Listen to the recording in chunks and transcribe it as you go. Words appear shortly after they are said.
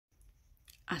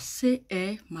I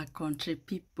say, my country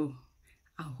people,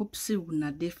 I hope say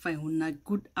una dey fine, una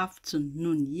good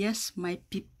afternoon. Yes, my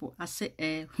people, I say,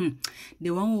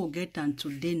 the one will get on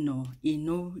today, no,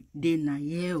 they na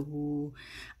here, oh.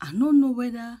 I don't know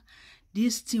whether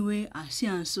this thing way I see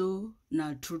and so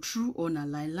na true or na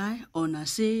lie, or na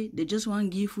say they just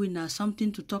want give we na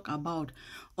something to talk about,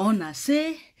 or na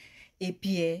say,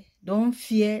 APIE, don't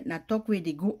fear na talk where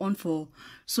they go on for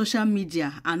social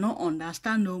media. I don't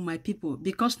understand no my people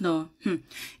because no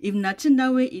if nothing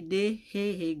that way it dey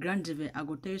hey grandmother I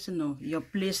go tell you say no your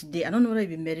place there. I don't know whether you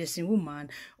be medicine woman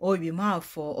or you be mouth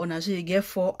for or na say you get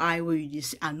 4 eye where you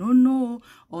just I don't know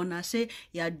or na say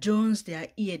your Jones their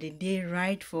ear they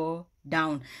right for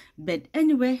down. But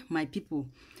anyway my people,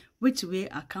 which way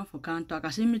I come for can't talk. I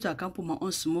say me to I can put my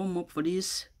own small mop for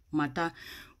this matter.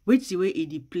 Which way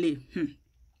it play?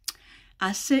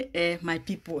 I say, my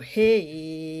people,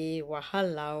 hey,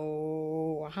 wahala,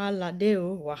 oh, wahala de,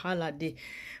 oh, wahala de.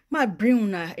 My brain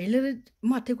una a little,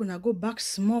 my take una go back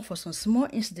small for some small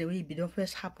incident where it don't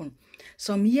first happen.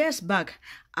 Some years back,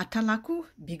 ATALAKU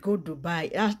be go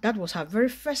Dubai. That was her very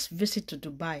first visit to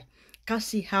Dubai. Can't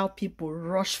see how people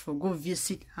rush for go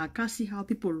visit her. Can't see how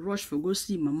people rush for go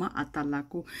see Mama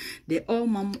ATALAKU. The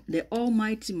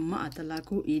almighty Mama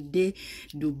ATALAKU a day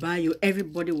Dubai.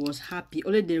 Everybody was happy.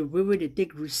 Only the way they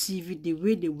take receive it, the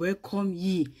way they welcome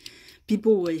ye.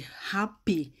 People were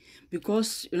happy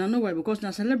because you know why? Because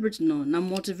na celebrity no, na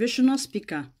motivational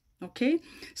speaker. Okay,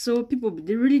 so people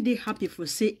they happy for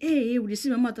say, hey, we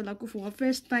see Mama ATALAKU for our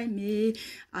first time.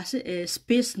 I say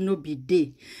space no be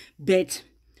day, but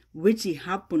which it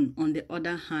happened on the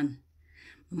other hand.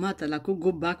 Mama ATALAKU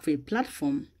go back for a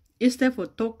platform. Instead for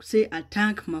talk, say, I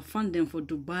thank my fandom for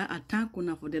Dubai, I thank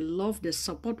una for the love, the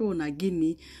support una give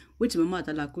me, which Mama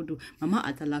ATALAKU do. Mama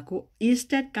ATALAKU,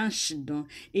 instead can sit down,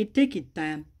 it take it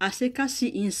time. I say, can see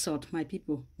insult, my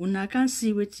people. Una can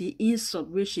see which the insult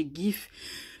where she give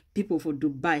people for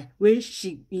Dubai, where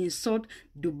she insult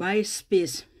Dubai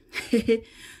space.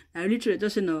 I literally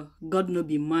just say no, God no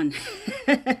be man.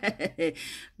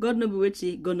 God no be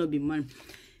waiting, God no be man.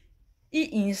 He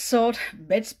insult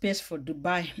bed space for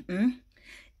Dubai.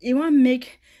 He want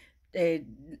make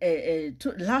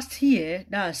last year,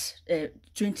 that's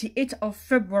 28th of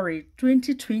February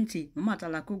 2020, Mama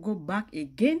ATALAKU go back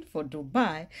again for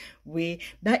Dubai, where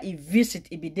that he visit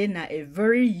it be then a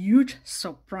very huge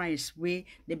surprise where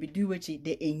they be do what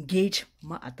they engage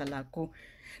Mama ATALAKU.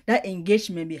 That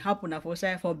engagement be happen for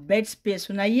side for bed space.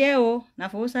 Una oh, na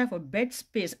for side for bed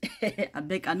space. I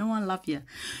beg, I don't want laugh here.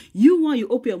 You want you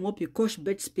open your mouth, you coach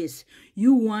bed space.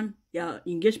 You want your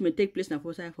engagement take place na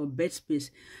for side for bed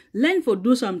space. Learn for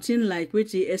do something like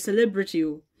which a celebrity.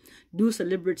 Do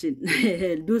celebrity,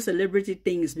 do celebrity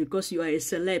things because you are a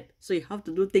celeb. So you have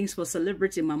to do things for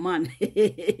celebrity, my man.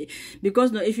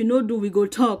 Because now if you know do, we go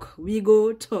talk.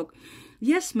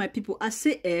 Yes, my people, I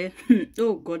say,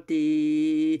 oh God,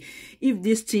 if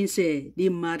this thing say they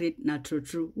married, not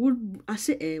true. I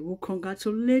say, we'll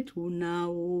congratulate you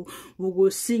now. We'll go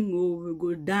sing, we'll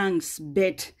go dance,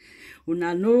 bet.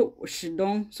 Una know she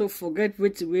don't, so forget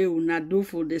which way una do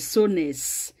for the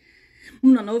soness.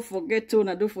 Una no forget to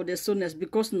una do for the soness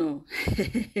because no.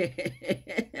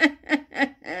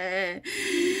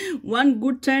 One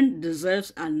good turn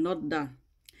deserves another.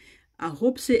 I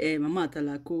hope say Mama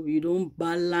ATALAKU, you don't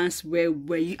balance where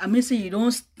you I mean say you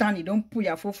don't stand, you don't put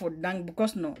your foot for down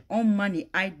because no all money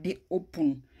I they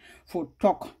open for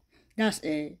talk. That's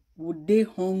would they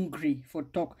hungry for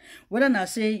talk. Whether I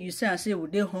say you say I say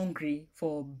would they hungry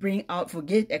for bring out for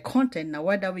get a content now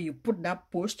whether way you put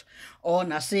that post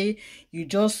or I say you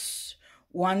just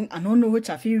want I don't know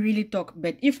which I feel really talk,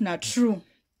 but if not true,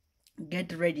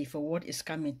 get ready for what is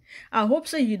coming. I hope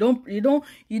so you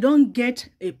don't get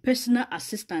a personal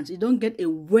assistant, you don't get a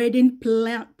wedding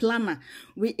planner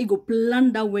where you go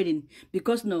plan that wedding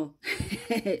because no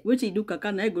what you do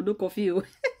kakana go do coffee.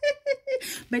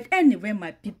 But anyway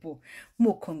my people,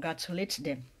 more congratulate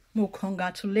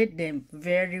them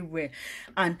very well.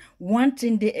 And one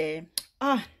thing they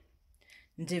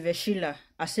NDIVE sheila,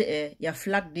 I say your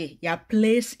flag day, your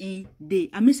place in day.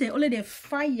 I mean say only the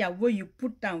fire where you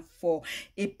put down for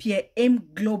APIE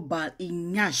global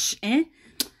in Nash,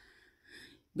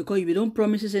 because if you don't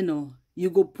promise say no, you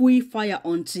go put fire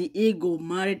until he go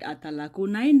married ATALAKU.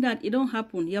 Now in that it don't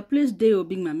happen. Your place day oh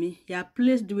big mommy, your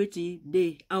place do it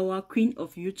day, our queen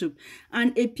of YouTube.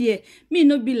 And APIE, me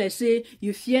no be like say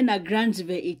you fear na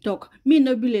grandmother e talk. Me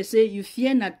no be like say you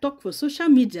fear na talk for social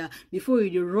media before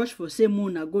you rush for say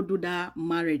moon go do that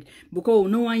married. Because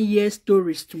we no one hear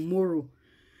stories tomorrow.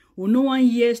 We no one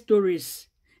hear stories.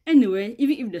 Anyway,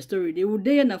 even if the story, they would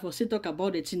dare not for say talk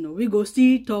about it, we go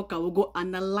still talk, and we go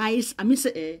analyze. I mean,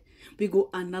 say, we go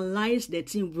analyze the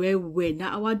thing very well.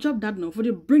 Now, our job that no, for they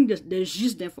bring the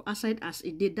gist there for aside as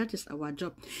it did, that is our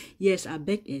job. Yes, I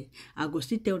beg, I go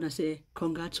still tell and say,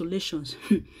 congratulations.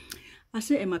 I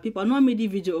say, my people, I don't want me the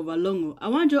video over long. I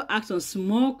want you to ask some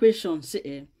small questions.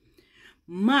 Say,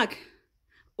 Mark,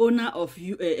 owner of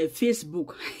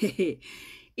Facebook,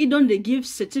 he don't they give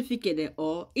certificate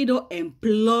or he don't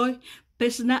employ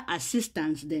personal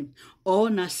assistants them, or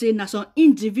na say na some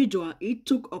individual he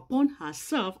took upon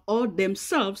herself or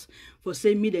themselves for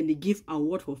say me then they give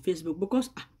award for Facebook, because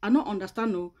I don't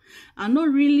understand. No, I not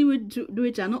really do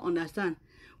it. I don't understand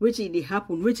which it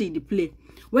happen, which it play.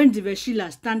 When NDIVE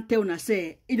Sheila stand tell na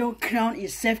say he don't crown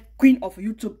himself queen of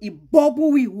YouTube, he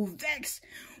bubble we who vex.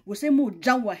 We say more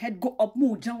down our head, go up,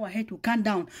 more down our head to calm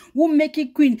down. Who make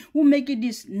it queen? Who make it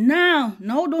this? Now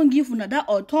don't give una that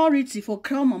authority for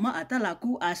crown Mama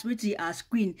Atalaku as witty as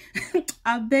queen.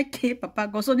 I beg you, Papa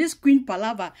God. So this queen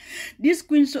palava, this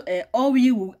queen so all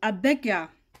you I beg ya.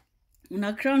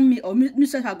 Una crown me or me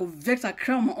self I go vex a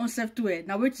crown my own self too.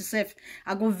 Now wait to self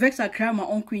I go vex a crown my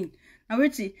own queen. Now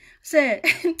wait to say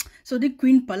so the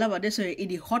queen palava that's why it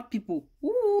the hot people.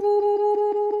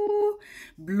 Ooh,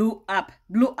 blow up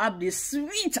the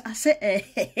sweet. I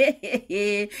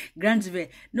say Grandve,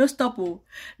 no stop,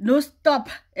 no stop.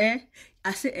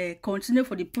 I say continue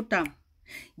for the put am.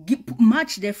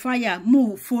 Match the fire,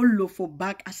 move follow for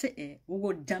back. I say we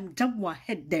go jump we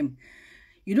head them.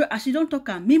 You know, as you don't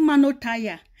talk, me man no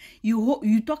tire.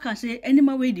 You talk and say any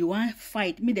way you want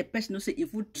fight. Me the person no say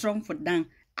if you strong for down.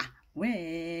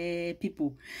 Where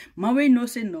people, my way no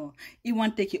say no. He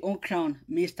want take your own crown.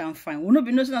 Me stand fine. We no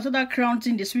be no say that crown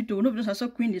thing the sweet. We no be no say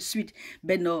queen the sweet.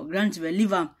 But no, Grandve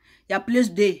leave am. Your place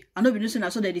day. I no be no say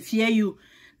so that they fear you.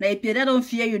 Now if you don't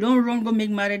fear you, don't run go make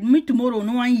married. Me tomorrow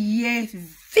no one hear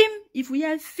film. If we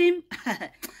hear film,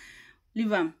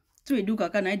 leave am. So we do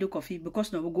kaka na do coffee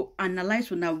because now we go analyze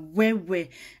now where.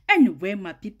 Anyway,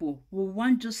 my people, we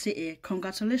want to say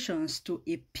congratulations to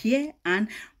EPIE and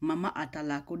Mama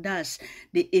Atalaku. That's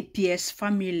the APS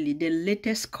family, the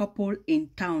latest couple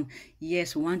in town.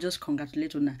 Yes, we want to just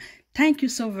congratulate on that. Thank you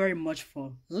so very much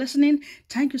for listening.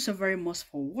 Thank you so very much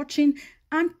for watching.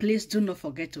 And please do not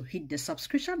forget to hit the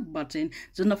subscription button.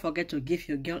 Do not forget to give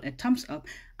your girl a thumbs up.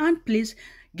 And please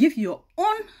give your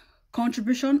own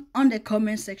contribution on the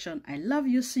comment section. I love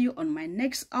you. See you on my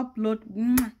next upload.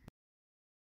 Mwah.